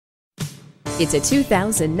It's a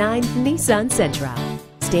 2009 Nissan Sentra.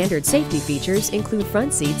 Standard safety features include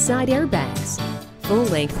front seat side airbags,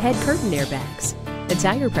 full-length head curtain airbags, a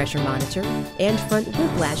tire pressure monitor, and front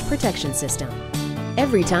whiplash protection system.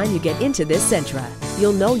 Every time you get into this Sentra,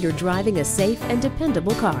 you'll know you're driving a safe and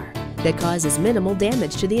dependable car that causes minimal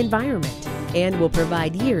damage to the environment and will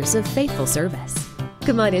provide years of faithful service.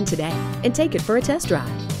 Come on in today and take it for a test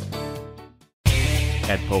drive.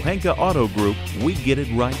 At Pohanka Auto Group, we get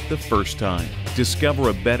it right the first time. Discover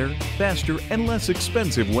a better, faster, and less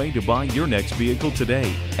expensive way to buy your next vehicle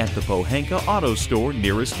today at the Pohanka Auto Store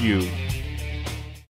nearest you.